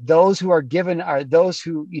is that those who are given are those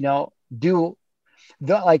who, do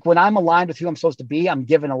like when I'm aligned with who I'm supposed to be, I'm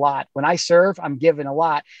given a lot. When I serve, I'm given a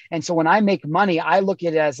lot. And so when I make money, I look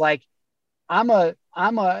at it as like, I'm a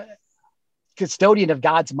custodian of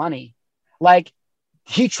God's money. Like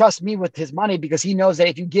he trusts me with his money because he knows that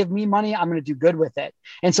if you give me money, I'm going to do good with it.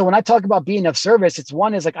 And so when I talk about being of service, it's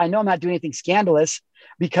one is like, I know I'm not doing anything scandalous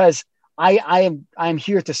because I'm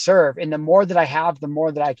here to serve. And the more that I have, the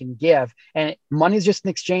more that I can give. And money is just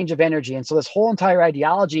an exchange of energy. And so this whole entire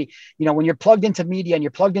ideology, when you're plugged into media and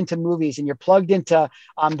you're plugged into movies and you're plugged into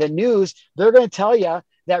the news, they're going to tell you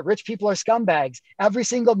that rich people are scumbags. Every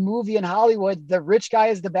single movie in Hollywood, the rich guy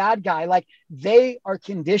is the bad guy. Like they are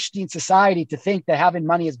conditioning society to think that having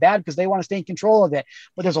money is bad because they want to stay in control of it.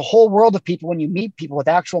 But there's a whole world of people when you meet people with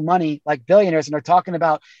actual money, like billionaires, and they're talking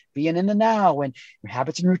about being in the now and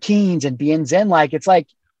habits and routines and being Zen. Like it's like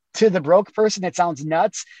to the broke person, it sounds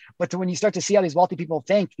nuts. But when you start to see how these wealthy people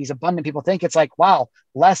think, these abundant people think, it's like, wow,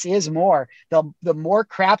 less is more. The more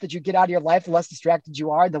crap that you get out of your life, the less distracted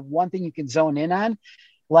you are. The one thing you can zone in on,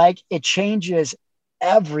 like it changes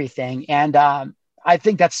everything. And I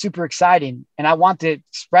think that's super exciting. And I want to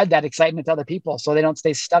spread that excitement to other people so they don't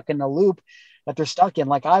stay stuck in the loop that they're stuck in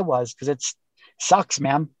like I was, because it sucks,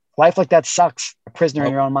 man. Life like that sucks. A prisoner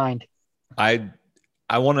in your own mind. I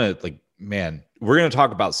want to we're going to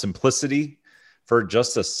talk about simplicity for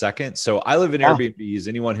just a second. So I live in Airbnbs.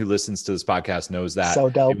 Anyone who listens to this podcast knows that. So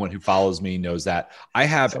dope. Anyone who follows me knows that. I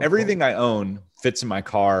have everything I own fits in my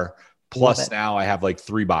car. Plus now I have like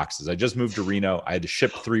 3 boxes. I just moved to Reno. I had to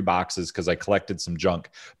ship 3 boxes because I collected some junk.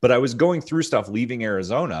 But I was going through stuff leaving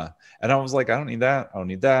Arizona and I was like, I don't need that. I don't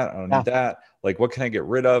need that. I don't need that. Like, what can I get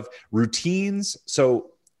rid of? Routines. So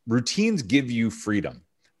routines give you freedom.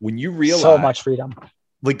 When you realize so much freedom.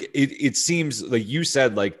 like it seems like you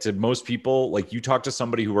said, like to most people, like you talk to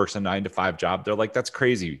somebody who works a 9 to 5 job, they're like, that's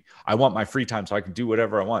crazy. I want my free time so I can do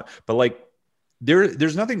whatever I want. But like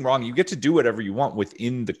there's nothing wrong. You get to do whatever you want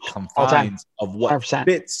within the confines of what 100%.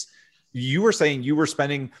 fits. You were saying you were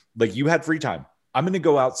spending, like you had free time. I'm going to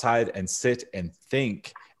go outside and sit and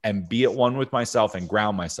think and be at one with myself and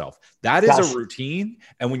ground myself. That is a routine.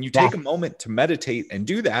 And when you take a moment to meditate and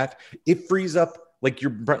do that, it frees up, like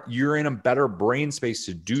you're in a better brain space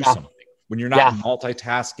to do something when you're not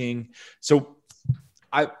multitasking. So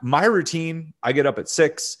my routine, I get up at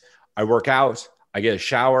 6, I work out, I get a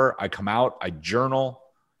shower, I come out, I journal,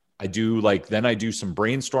 then I do some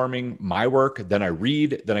brainstorming, my work, then I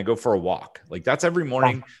read, then I go for a walk. Like that's every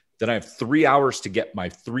morning. Then I have 3 hours to get my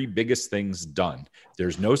 3 biggest things done.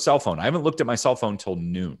 There's no cell phone. I haven't looked at my cell phone till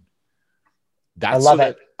noon. That's so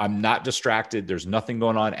that I'm not distracted. There's nothing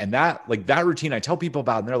going on. And that routine I tell people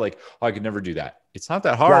about, and they're like, oh, I could never do that. It's not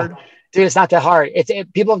that hard. Yeah. Dude, it's not that hard.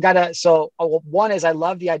 People have got to, so one is I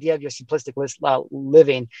love the idea of your simplistic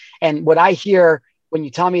living. And what I hear when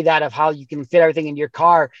you tell me that of how you can fit everything in your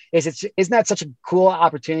car isn't that such a cool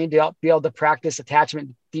opportunity to be able to practice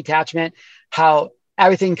attachment, detachment, how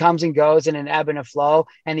everything comes and goes in an ebb and a flow,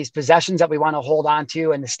 and these possessions that we want to hold on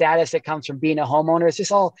to and the status that comes from being a homeowner,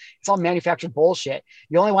 it's all manufactured bullshit.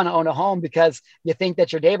 You only want to own a home because you think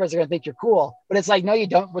that your neighbors are going to think you're cool, but it's like, no, you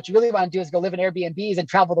don't. What you really want to do is go live in Airbnbs and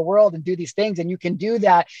travel the world and do these things. And you can do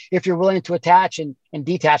that if you're willing to attach and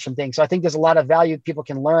detach from things. So I think there's a lot of value people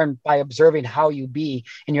can learn by observing how you be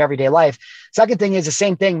in your everyday life. Second thing is the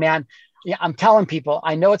same thing, man. Yeah, I'm telling people,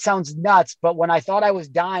 I know it sounds nuts, but when I thought I was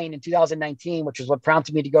dying in 2019, which is what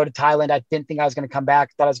prompted me to go to Thailand, I didn't think I was going to come back.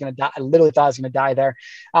 I thought I was going to die. I literally thought I was going to die there.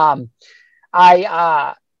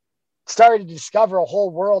 I started to discover a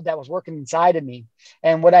whole world that was working inside of me.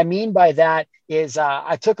 And what I mean by that is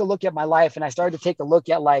I took a look at my life, and I started to take a look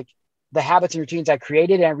at like the habits and routines I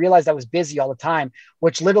created. And I realized I was busy all the time,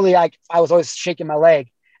 which literally I was always shaking my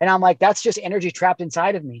leg. And I'm like, that's just energy trapped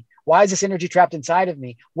inside of me. Why is this energy trapped inside of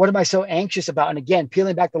me? What am I so anxious about? And again,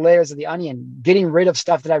 peeling back the layers of the onion, getting rid of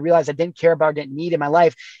stuff that I realized I didn't care about, didn't need in my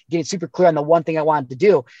life, getting super clear on the one thing I wanted to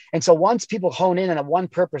do. And so once people hone in on a one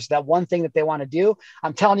purpose, that one thing that they want to do,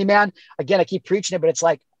 I'm telling you, man, again, I keep preaching it, but it's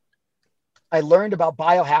like, I learned about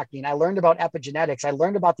biohacking. I learned about epigenetics. I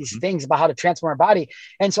learned about these things about how to transform our body.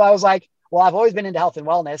 And so I was like, well, I've always been into health and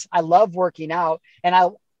wellness. I love working out, and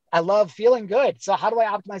I love feeling good. So how do I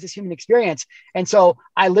optimize this human experience? And so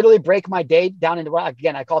I literally break my day down into,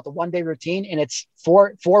 again, I call it the 1-day routine, and it's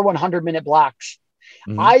four 100-minute blocks.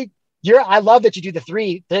 Mm-hmm. I love that you do the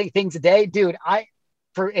 3 things a day, dude.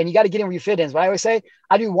 And you got to get in where you fit in. Is what I always say.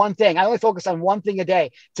 I do one thing. I only focus on one thing a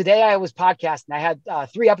day. Today I was podcasting. I had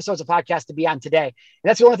 3 episodes of podcast to be on today. And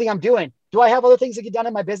that's the only thing I'm doing. Do I have other things to get done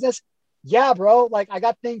in my business? Yeah, bro. Like I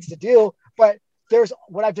got things to do, but there's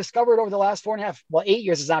what I've discovered over the last 8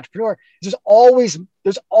 years as an entrepreneur. There's always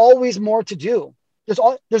more to do.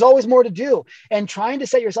 There's always more to do. And trying to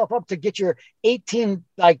set yourself up to get your 18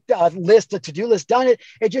 to-do list done,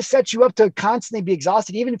 it just sets you up to constantly be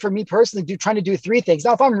exhausted. Even for me personally, trying to do 3 things.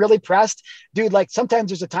 Now, if I'm really pressed, dude, like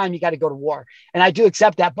sometimes there's a time you got to go to war, and I do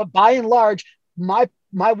accept that. But by and large, my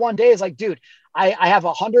one day is like, dude, I have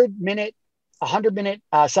a 100-minute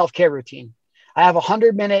self-care routine. I have a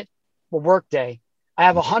 100-minute work day. I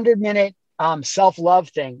have a 100-minute self-love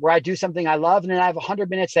thing where I do something I love. And then I have 100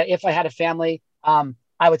 minutes that if I had a family,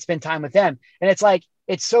 I would spend time with them. And it's like,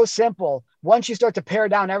 it's so simple. Once you start to pare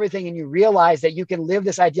down everything and you realize that you can live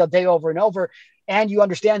this ideal day over and over, and you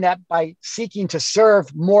understand that by seeking to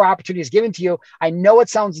serve, more opportunities given to you. I know it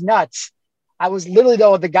sounds nuts. I was literally,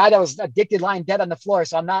 though, the guy that was addicted, lying dead on the floor.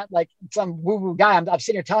 So I'm not like some woo-woo guy. I'm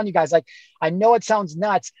sitting here telling you guys, like, I know it sounds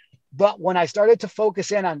nuts, but when I started to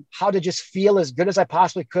focus in on how to just feel as good as I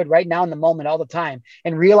possibly could right now in the moment all the time,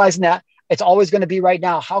 and realizing that it's always going to be right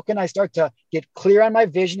now, how can I start to get clear on my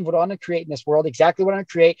vision, what I want to create in this world, exactly what I want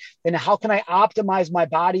to create, and how can I optimize my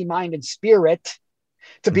body, mind, and spirit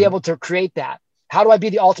to be able to create that? How do I be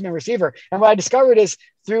the ultimate receiver? And what I discovered is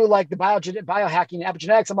through like the biohacking and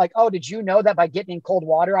epigenetics, I'm like, oh, did you know that by getting in cold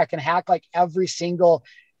water, I can hack like every single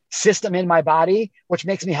system in my body, which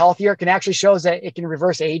makes me healthier? It can actually shows that it can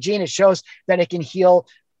reverse aging. It shows that it can heal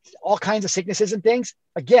all kinds of sicknesses and things.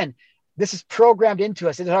 Again, this is programmed into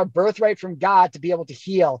us. It is our birthright from God to be able to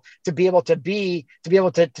heal, to be able to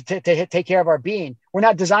take care of our being. We're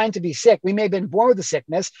not designed to be sick. We may have been born with a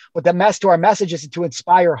sickness, but the mess to our message is to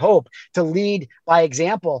inspire hope, to lead by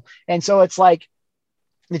example. And so it's like,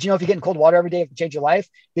 Did you know if you get in cold water every day, it can change your life?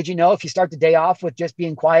 Did you know if you start the day off with just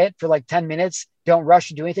being quiet for like 10 minutes, don't rush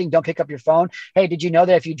to do anything, don't pick up your phone? Hey, did you know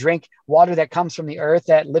that if you drink water that comes from the earth,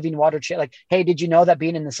 that living water, like, hey, did you know that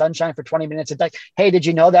being in the sunshine for 20 minutes, it's like, hey, did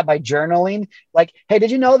you know that by journaling, like, hey,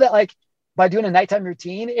 did you know that like by doing a nighttime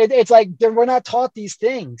routine, it's like we're not taught these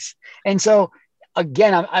things. And so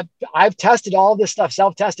again, I've tested all this stuff,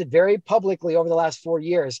 self-tested very publicly over the last 4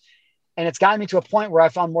 years. And it's gotten me to a point where I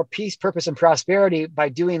found more peace, purpose, and prosperity by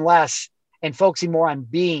doing less and focusing more on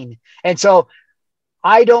being. And so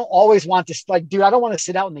I don't always want to, like, dude, I don't want to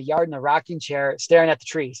sit out in the yard in a rocking chair staring at the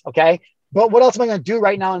trees. Okay. But what else am I going to do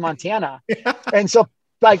right now in Montana? Yeah. And so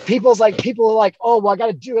like, people are like, oh, well, I got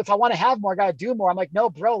to do, if I want to have more, I got to do more. I'm like, no,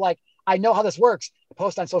 bro, like, I know how this works. I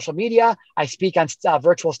post on social media. I speak on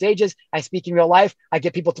virtual stages. I speak in real life. I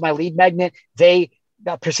get people to my lead magnet.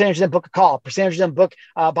 Percentage of them book a call, percentage of them book,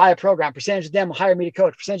 buy a program, percentage of them hire me to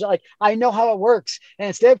coach, percentage of, like, I know how it works. And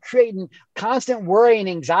instead of creating constant worry and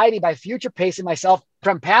anxiety by future pacing myself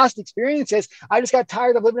from past experiences, I just got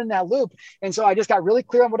tired of living in that loop. And so I just got really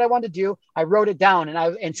clear on what I wanted to do. I wrote it down.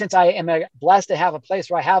 And since I am blessed to have a place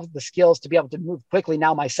where I have the skills to be able to move quickly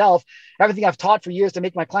now myself, everything I've taught for years to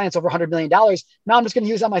make my clients over $100 million, now I'm just going to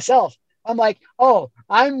use on myself. I'm like, oh,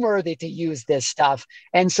 I'm worthy to use this stuff.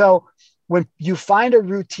 And so when you find a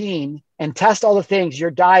routine and test all the things,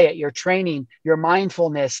 your diet, your training, your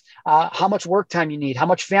mindfulness, how much work time you need, how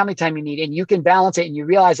much family time you need, and you can balance it and you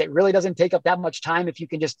realize it really doesn't take up that much time if you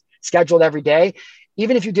can just schedule it every day.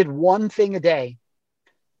 Even if you did one thing a day,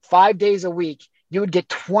 5 days a week, you would get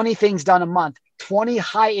 20 things done a month, 20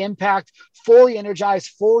 high impact, fully energized,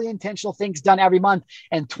 fully intentional things done every month.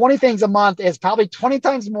 And 20 things a month is probably 20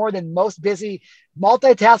 times more than most busy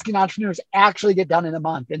multitasking entrepreneurs actually get done in a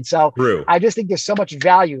month. And so True. I just think there's so much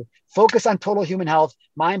value. Focus on total human health,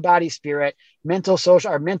 mind, body, spirit, mental,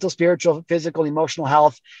 social, or mental, spiritual, physical, emotional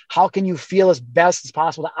health. How can you feel as best as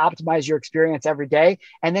possible to optimize your experience every day?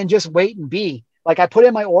 And then just wait and be. Like, I put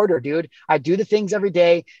in my order, dude. I do the things every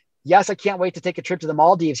day. Yes, I can't wait to take a trip to the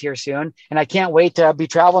Maldives here soon. And I can't wait to be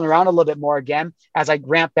traveling around a little bit more again as I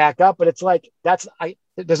ramp back up. But it's like,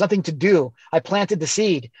 there's nothing to do. I planted the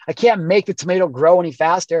seed. I can't make the tomato grow any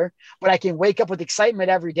faster, but I can wake up with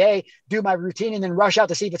excitement every day, do my routine, and then rush out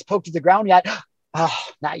to see if it's poked to the ground yet. Oh,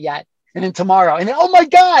 not yet. And then tomorrow. And then, oh my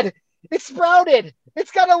God, it's sprouted.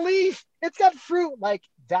 It's got a leaf. It's got fruit. Like,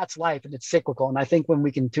 that's life, and it's cyclical. And I think when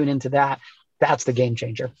we can tune into that, that's the game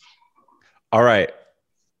changer. All right,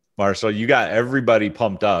 Marshall, you got everybody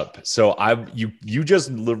pumped up. So you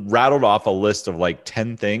just rattled off a list of like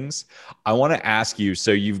 10 things. I want to ask you,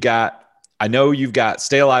 so I know you've got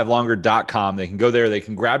stayalivelonger.com. They can go there. They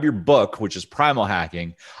can grab your book, which is Primal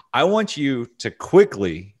Hacking. I want you to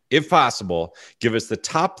quickly, if possible, give us the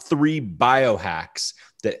top 3 biohacks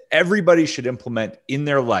that everybody should implement in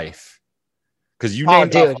their life. Because you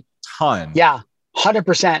named off a ton. Yeah,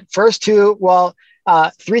 100%. First 2, well,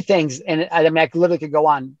 3 things. And I mean, I literally could go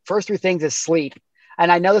on. First 3 things is sleep.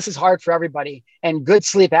 And I know this is hard for everybody. And good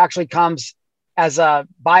sleep actually comes as a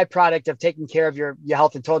byproduct of taking care of your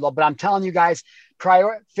health in total. But I'm telling you guys,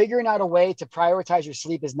 figuring out a way to prioritize your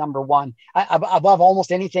sleep is number 1 above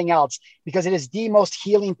almost anything else, because it is the most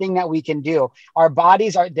healing thing that we can do. Our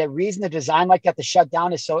bodies are the reason they're designed like that to shut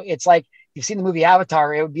down is so it's like, you've seen the movie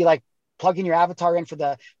Avatar. It would be like plugging your avatar in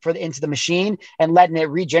into the machine and letting it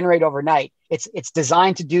regenerate overnight. It's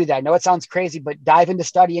designed to do that. I know it sounds crazy, but dive into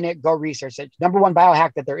studying it, go research it. Number 1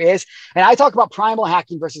 biohack that there is. And I talk about primal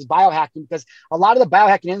hacking versus biohacking because a lot of the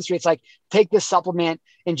biohacking industry, it's like, take this supplement,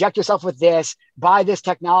 inject yourself with this, buy this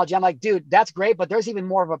technology. I'm like, dude, that's great, but there's even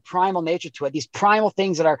more of a primal nature to it. These primal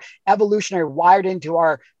things that are evolutionary, wired into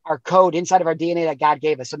our code inside of our DNA that God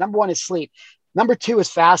gave us. So number 1 is sleep. Number 2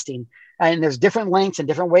 is fasting. And there's different lengths and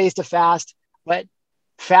different ways to fast, but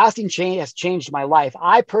fasting has changed my life.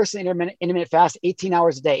 I personally intermittent fast 18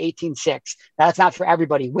 hours a day, 18-6. That's not for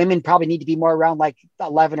everybody. Women probably need to be more around like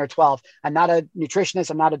 11 or 12. I'm not a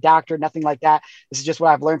nutritionist. I'm not a doctor, nothing like that. This is just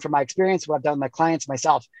what I've learned from my experience, what I've done with my clients,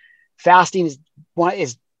 myself. Fasting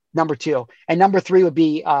is number 2. And number 3 would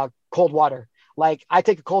be cold water. Like, I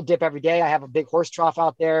take a cold dip every day. I have a big horse trough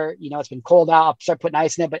out there. You know, it's been cold out. I'll start putting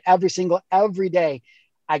ice in it, but every day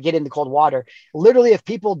I get into cold water. Literally, if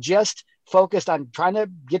people just focused on trying to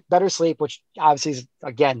get better sleep, which obviously is,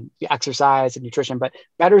 again, exercise and nutrition, but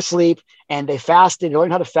better sleep, and they fasted, they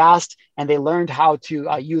learned how to fast, and they learned how to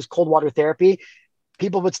use cold water therapy,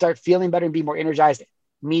 people would start feeling better and be more energized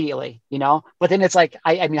immediately, you know? But then it's like,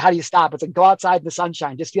 I mean, how do you stop? It's like, go outside in the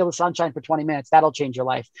sunshine, just feel the sunshine for 20 minutes. That'll change your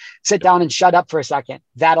life. Sit down and shut up for a second.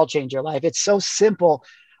 That'll change your life. It's so simple.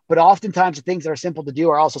 But oftentimes the things that are simple to do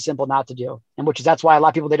are also simple not to do. And that's why a lot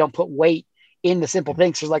of people, they don't put weight in the simple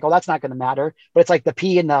things. So it's like, oh, that's not going to matter. But it's like the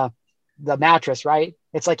pee in the mattress, right?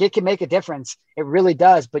 It's like, it can make a difference. It really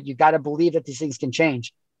does. But you got to believe that these things can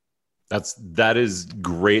change. That is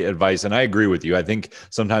great advice. And I agree with you. I think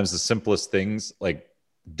sometimes the simplest things, like,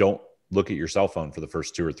 don't look at your cell phone for the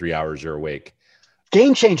first 2 or 3 hours you're awake.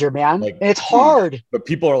 Game changer, man. Like, and it's hard. But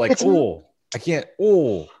people are like, I can't.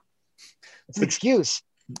 It's an excuse,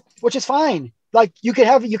 which is fine. Like you can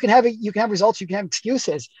have results, you can have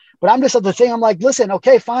excuses, but I'm just at the thing. I'm like, listen,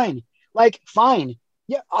 okay, fine. Like, fine.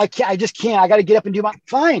 Yeah, I just can't. I got to get up and do my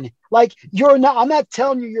fine. Like I'm not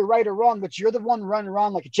telling you you're right or wrong, but you're the one running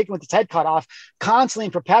around like a chicken with its head cut off, constantly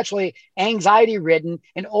and perpetually anxiety ridden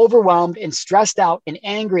and overwhelmed and stressed out and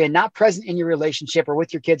angry and not present in your relationship or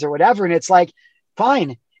with your kids or whatever. And it's like,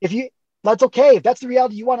 fine. That's okay. If that's the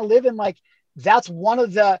reality you want to live in, like, that's one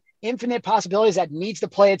of the infinite possibilities that needs to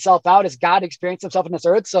play itself out as God experienced himself on this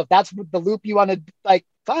earth. So if that's the loop you want to, like,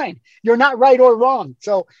 fine, you're not right or wrong.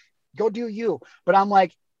 So go do you. But I'm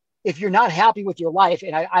like, if you're not happy with your life,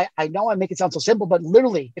 and I know I make it sound so simple, but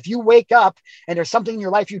literally, if you wake up and there's something in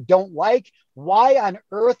your life you don't like, why on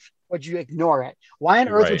earth would you ignore it? Why on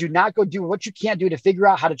earth would you not go do what you can't do to figure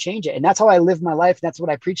out how to change it? And that's how I live my life. And that's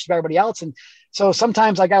what I preach to everybody else. And so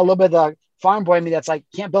sometimes I got a little bit of the farm boy in me that's like,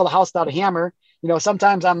 can't build a house without a hammer. You know,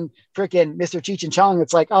 sometimes I'm freaking Mr. Cheech and Chong.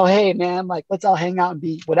 It's like, oh, hey, man, like, let's all hang out and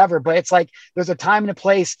be whatever. But it's like, there's a time and a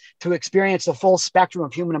place to experience the full spectrum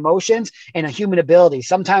of human emotions and a human ability.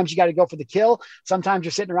 Sometimes you got to go for the kill. Sometimes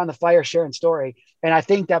you're sitting around the fire sharing story. And I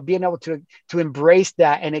think that being able to embrace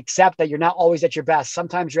that and accept that you're not always at your best.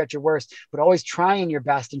 Sometimes you're at your worst, but always trying your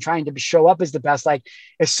best and trying to show up as the best. Like,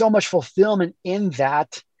 there's so much fulfillment in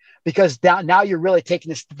that. Because now you're really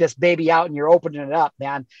taking this baby out and you're opening it up,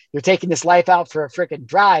 man. You're taking this life out for a freaking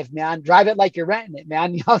drive, man. Drive it like you're renting it,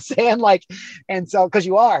 man. You know what I'm saying? Like, and so, because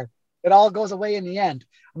you are, it all goes away in the end.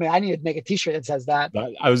 I mean, I need to make a t-shirt that says that.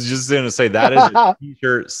 I was just going to say that is a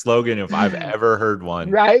t-shirt slogan if I've ever heard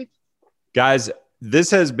one. Right? Guys,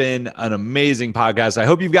 this has been an amazing podcast. I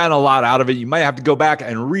hope you've gotten a lot out of it. You might have to go back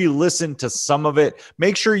and re-listen to some of it.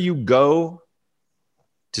 Make sure you go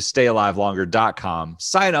to stayalivelonger.com.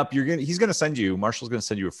 Sign up. Marshall's going to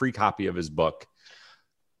send you a free copy of his book.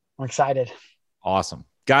 I'm excited. Awesome.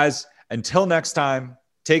 Guys, until next time,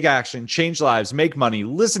 take action, change lives, make money,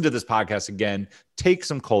 listen to this podcast again, take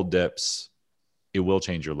some cold dips. It will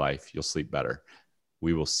change your life. You'll sleep better.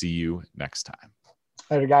 We will see you next time.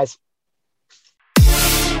 Later, guys.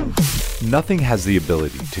 Nothing has the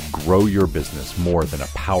ability to grow your business more than a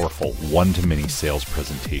powerful one-to-many sales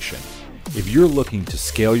presentation. If you're looking to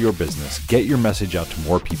scale your business, get your message out to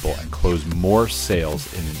more people, and close more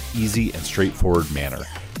sales in an easy and straightforward manner,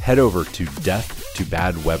 head over to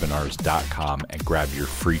deathtobadwebinars.com and grab your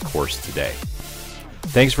free course today.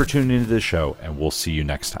 Thanks for tuning into the show, and we'll see you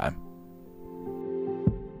next time.